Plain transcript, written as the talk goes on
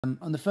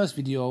On the first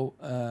video,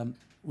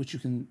 which you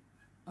can,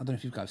 I don't know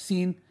if you guys have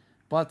seen,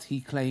 but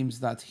he claims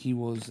that he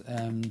was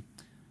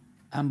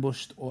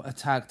ambushed or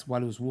attacked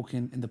while he was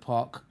walking in the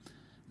park.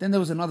 Then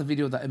there was another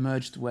video that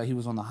emerged where he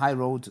was on the high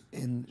road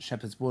in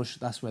Shepherd's Bush.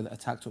 That's where the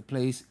attack took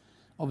place.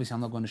 Obviously,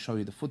 I'm not going to show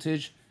you the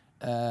footage.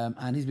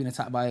 And he's been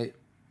attacked by,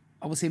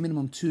 I would say,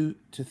 minimum 2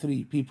 to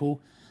 3 people.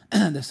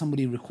 There's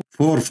somebody recording.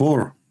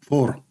 Four.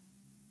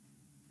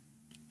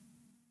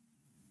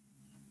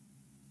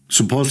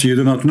 Suppose you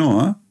do not know,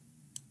 huh?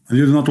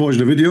 You did not watch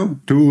the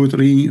video? 2,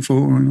 3,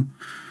 4.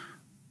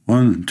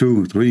 1,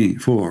 2, 3,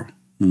 4.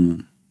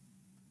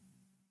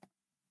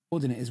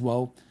 Holding it as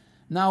well.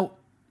 Now,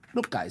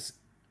 look, guys,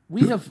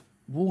 we have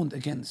warned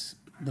against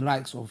the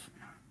likes of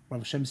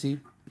Brother Shamsi,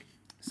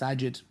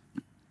 Sajid,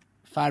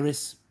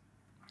 Faris,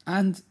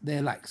 and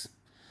their likes.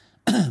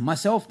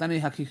 Myself, Danny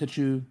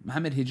Hakikachu,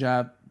 Muhammad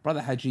Hijab,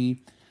 Brother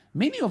Haji,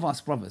 many of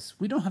us brothers,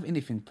 we don't have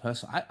anything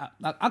personal.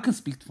 I can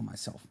speak for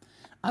myself.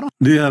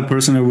 Do you have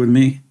personal with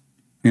me?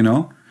 You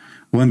know,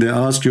 when they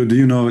ask you, do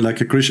you know,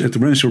 like a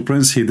Christian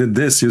prince, he did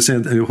this, you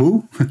said,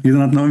 who? You do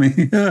not know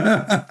me.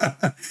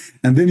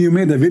 And then you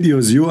made the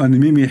videos, you and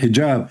Mimi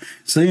Hijab,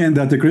 saying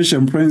that the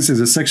Christian prince is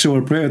a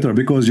sexual predator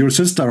because your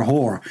sister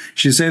whore.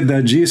 She said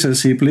that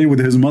Jesus, he played with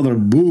his mother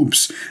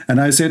boobs.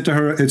 And I said to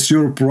her, it's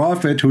your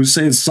prophet who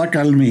says,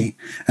 suckle me.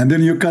 And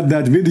then you cut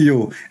that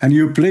video and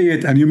you play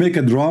it and you make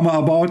a drama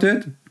about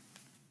it.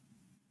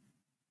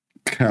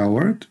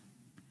 Coward.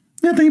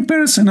 Nothing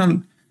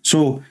personal.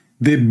 So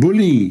they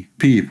bully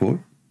people.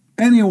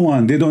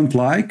 Anyone they don't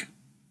like,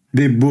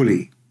 they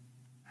bully.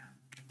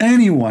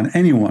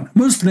 Anyone.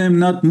 Muslim,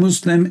 not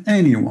Muslim,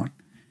 anyone.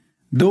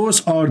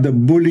 Those are the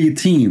bully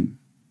team.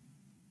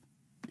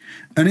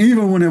 And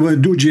even when they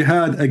do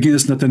jihad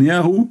against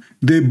Netanyahu,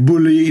 they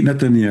bully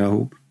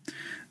Netanyahu.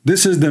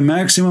 This is the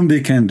maximum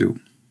they can do.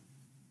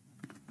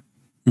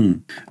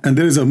 And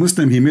there is a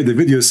Muslim, he made a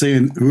video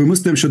saying, we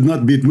Muslims should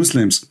not beat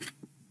Muslims.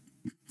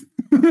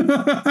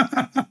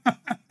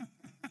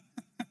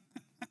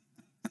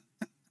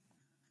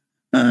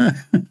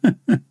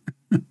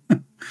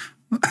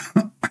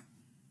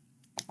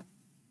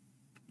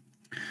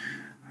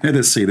 Let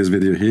us see this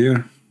video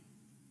here,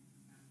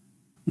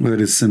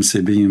 where is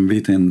Simsi being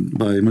beaten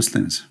by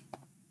Muslims.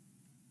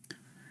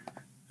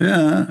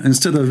 Yeah,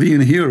 instead of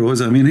being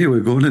heroes, I mean, here we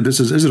go. This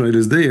is Israel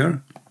is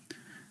there.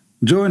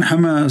 Join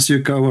Hamas,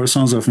 you coward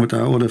sons of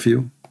Muta, all of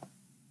you.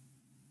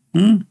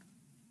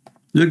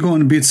 You go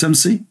and beat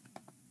Simsi,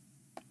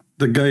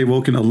 the guy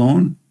walking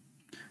alone,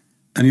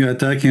 and you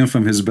attack him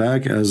from his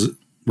back as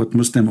what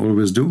Muslims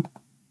always do.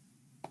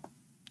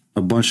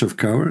 A bunch of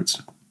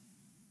cowards.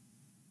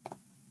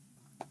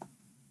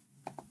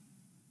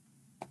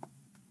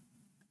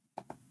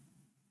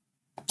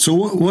 So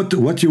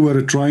what you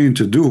were trying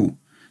to do?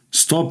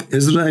 Stop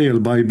Israel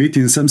by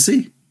beating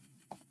Samsi?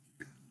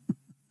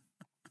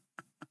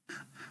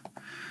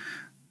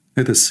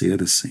 Let us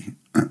see.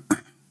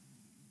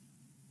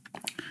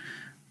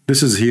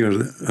 This is here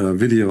a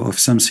video of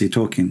Samsi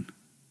talking.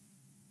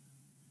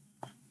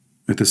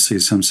 Let us see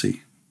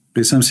Samsi.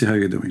 Hey Samsi, how are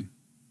you doing?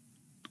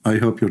 I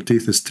hope your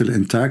teeth is still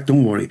intact.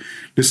 Don't worry.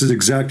 This is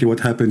exactly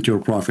what happened to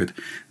your prophet.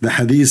 The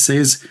hadith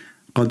says,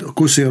 قَدْ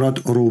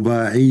كُسِرَتْ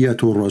رُبَاعِيَّةُ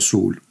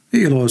الرَّسُولِ.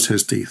 He lost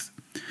his teeth.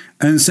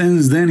 And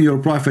since then your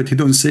prophet, he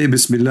don't say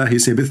Bismillah, he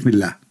say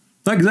Bismillah.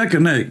 Like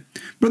Zakir Naik.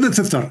 Brother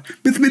Thiftar,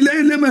 Bismillah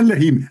ar-Rahman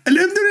ar-Rahim.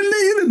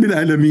 Alhamdulillah Rabbil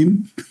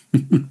Alameen.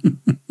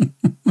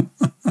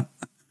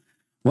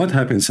 What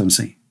happened,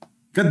 Samsi?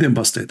 Get them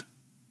busted.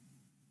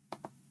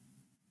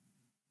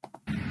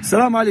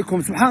 Assalamu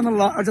alaikum.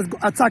 Subhanallah, I just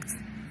got attacked.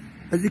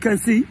 As you can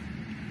see,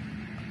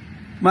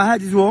 my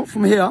head is raw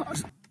from here.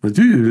 What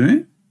do you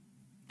do?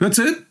 That's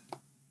it?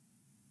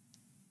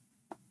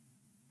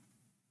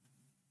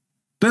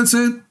 That's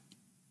it?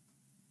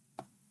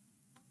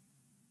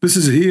 This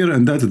is here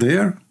and that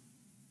there?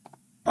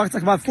 I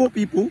attacked about 4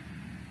 people.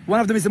 One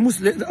of them is a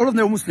Muslim. All of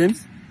them are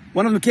Muslims.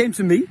 One of them came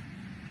to me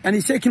and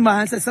he's shaking my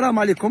hand, said,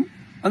 Assalamu alaikum.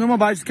 And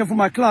I just came from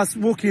my class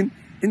walking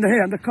in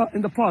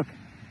the park.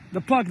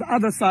 The park, the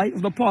other side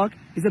of the park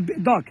is a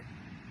bit dark.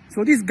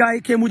 So this guy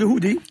came with a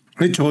hoodie.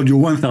 I told you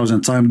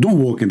 1,000 times, don't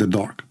walk in the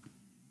dark.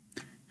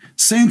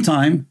 Same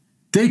time,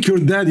 take your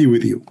daddy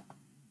with you.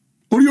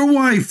 Or your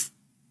wife.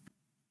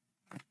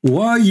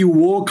 Why you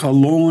walk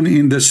alone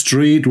in the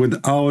street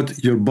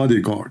without your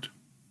bodyguard?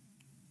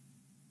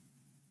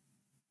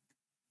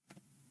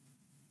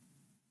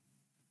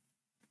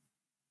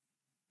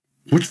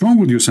 What's wrong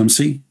with you,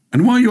 Samsi?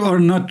 And why you are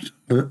not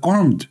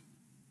armed?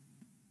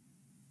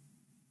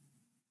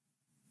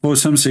 Oh,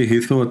 Samsi,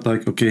 he thought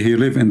like, okay, he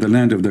lived in the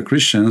land of the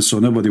Christians, so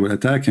nobody will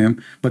attack him.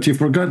 But he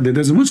forgot that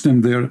there's a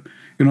Muslim there,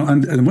 you know,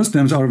 and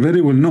Muslims are very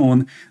well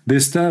known. They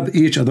stab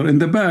each other in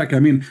the back. I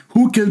mean,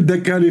 who killed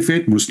the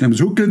Caliphate? Muslims.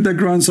 Who killed the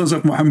grandsons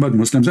of Muhammad?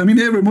 Muslims. I mean,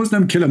 every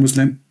Muslim kill a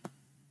Muslim.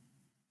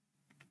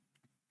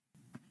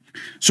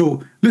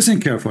 So listen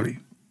carefully.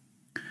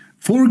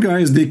 4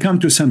 guys, they come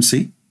to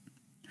Samsi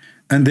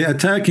and they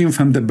attack him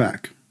from the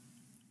back,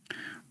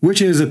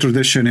 which is a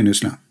tradition in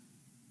Islam,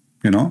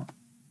 you know.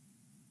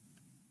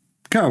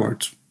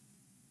 Cowards.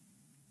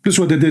 This is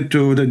what they did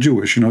to the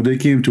Jewish. You know, they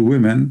came to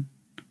women,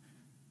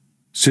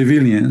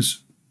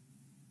 civilians,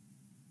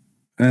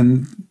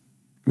 and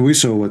we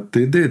saw what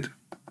they did.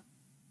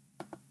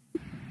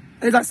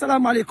 He's like,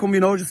 Salam alaikum, you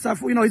know, just,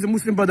 you know, he's a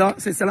Muslim brother,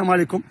 says Salam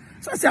alaikum.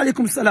 So I say,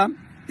 alaikum salam.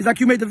 He's like,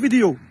 you made a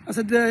video. I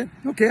said,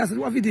 okay. I said,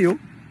 what video?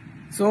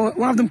 So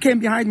one of them came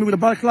behind me with a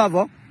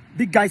balaclava.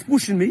 Big guy's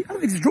pushing me. I don't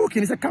think he's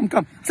joking. He said, come.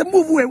 I said,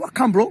 move away. What,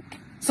 come, bro?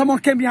 Someone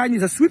came behind me,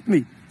 they swept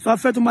me. So I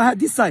fell to my head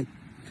this side.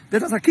 They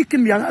started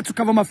kicking me. I had to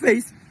cover my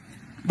face.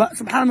 But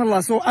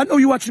subhanallah, so I know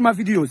you're watching my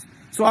videos.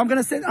 So I'm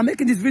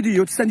making this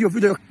video to send you a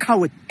video. You're a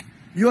coward.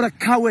 You're a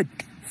coward.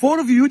 4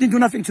 of you didn't do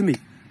nothing to me.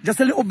 Just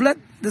a little blood.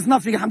 There's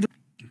nothing.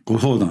 Well,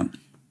 hold on.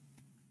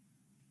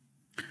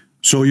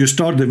 So you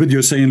start the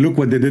video saying, look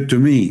what they did to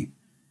me.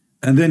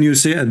 And then you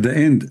say at the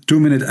end, 2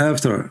 minutes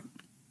after,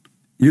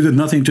 you did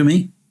nothing to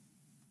me?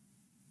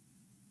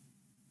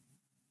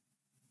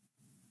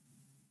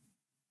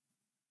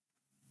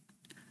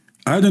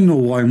 I don't know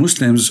why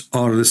Muslims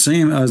are the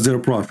same as their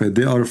prophet.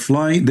 They are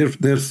flying,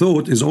 their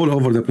thought is all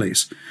over the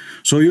place.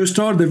 So you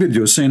start the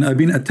video saying, I've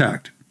been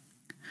attacked.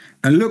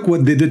 And look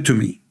what they did to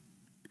me.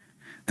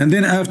 And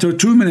then after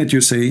 2 minutes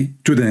you say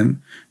to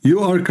them, you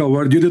are a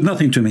coward, you did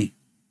nothing to me.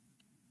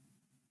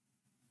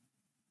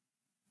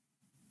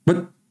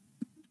 But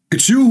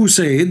it's you who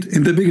said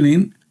in the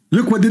beginning,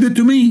 look what they did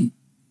to me.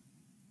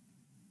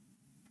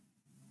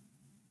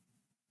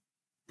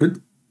 But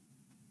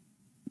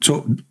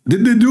so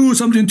did they do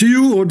something to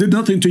you or did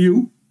nothing to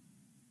you?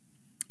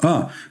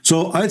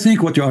 So I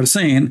think what you are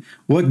saying,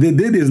 what they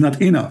did is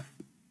not enough.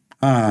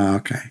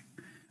 Okay.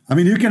 I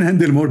mean, you can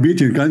handle more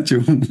beating, can't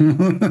you?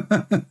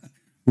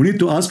 We need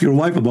to ask your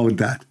wife about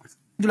that.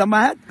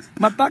 My head,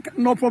 my back,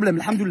 no problem.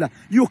 Alhamdulillah.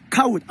 You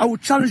coward. I will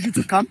challenge you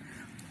to come.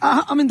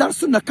 I mean, that's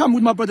sunnah. Come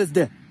with my brothers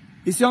there.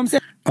 You see what I'm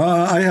saying?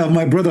 I have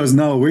my brothers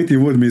now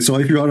waiting with me. So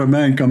if you are a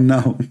man, come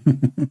now.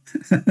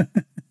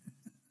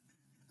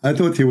 I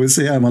thought he would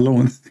say, I'm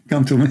alone.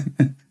 Come to me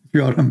if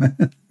you are a man.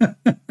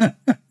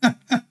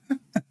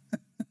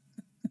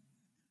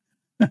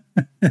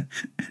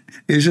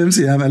 Hey,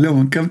 Shamsi, I'm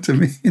alone. Come to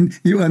me.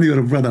 You and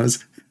your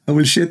brothers. I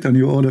will shit on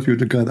you, all of you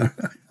together.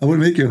 I will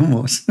make you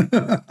hummus.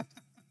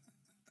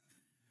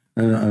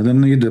 I don't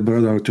need the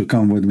brother to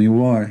come with me.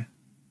 Why?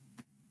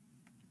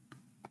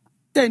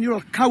 Then you're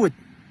a coward.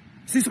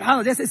 See,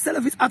 subhanAllah, they say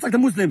Salafists attack the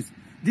Muslims.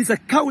 This a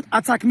coward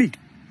attack me.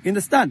 You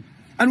understand?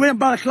 And we're in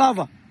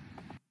balaclava.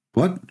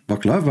 What?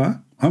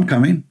 Baklava? I'm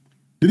coming.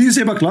 Did you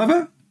say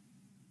baklava?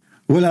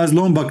 Well, as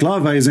long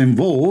baklava is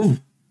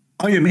involved,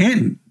 I am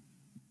in.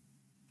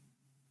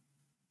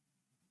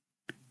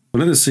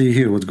 Well, let us see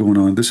here what's going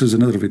on. This is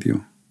another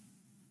video.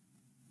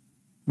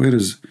 Where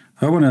is...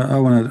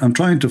 I'm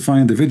trying to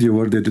find the video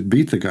where they did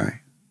beat the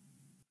guy.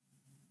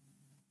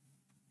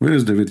 Where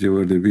is the video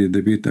where they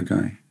beat the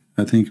guy?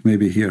 I think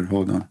maybe here.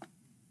 Hold on.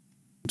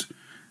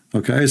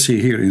 Okay, I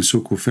see here in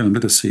Suku Film.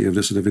 Let us see if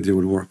this is the video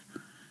will work.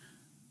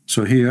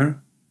 So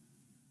here,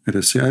 let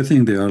us see. I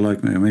think they are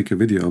like make a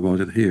video about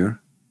it here.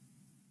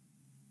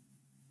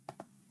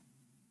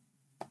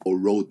 Or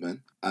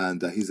roadman,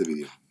 and here's the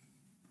video.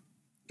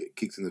 Get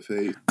kicked in the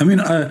face. I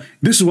mean,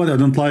 this is what I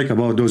don't like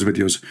about those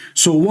videos.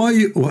 So why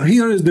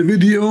here is the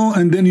video,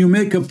 and then you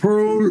make a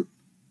pearl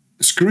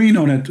screen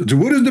on it.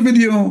 What is the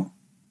video?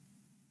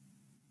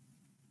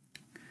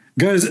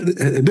 Guys,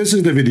 this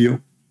is the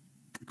video.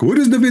 What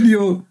is the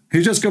video?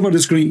 He just covered the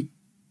screen.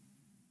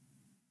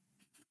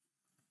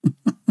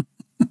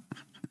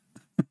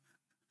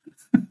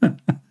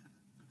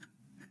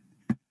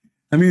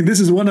 I mean, this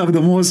is one of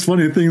the most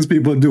funny things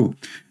people do.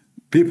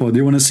 People, do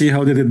you want to see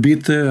how they did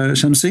beat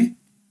Shamsi?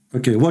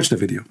 Okay, watch the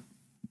video.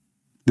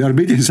 They are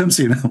beating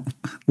Shamsi now.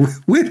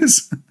 Where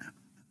is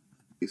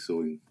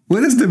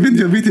the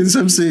video beating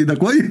Shamsi?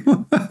 Like, why?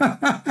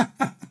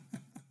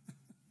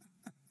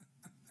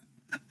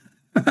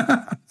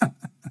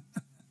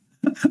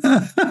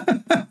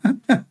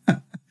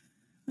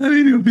 I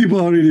mean, you people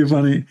are really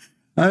funny.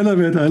 I love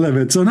it. I love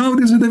it. So now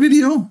this is the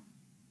video.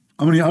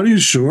 I mean, are you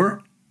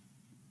sure?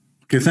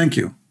 Okay, thank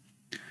you.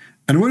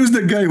 And where is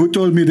the guy who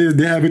told me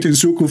they have it in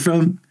Suku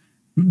Film?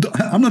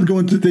 I'm not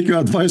going to take your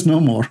advice no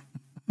more.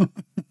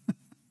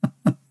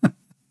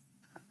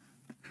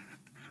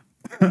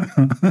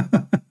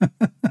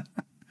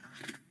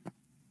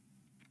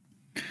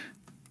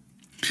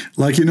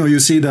 Like, you know, you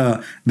see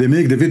they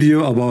make the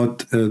video about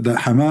the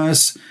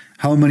Hamas,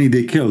 how many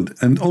they killed,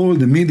 and all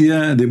the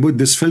media, they put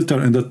this filter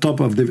in the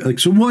top of the, like,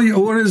 so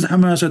where is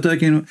Hamas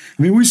attacking?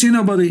 I mean, we see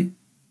nobody.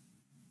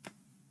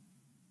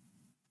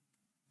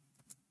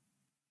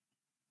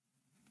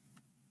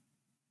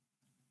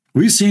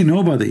 We see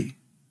nobody.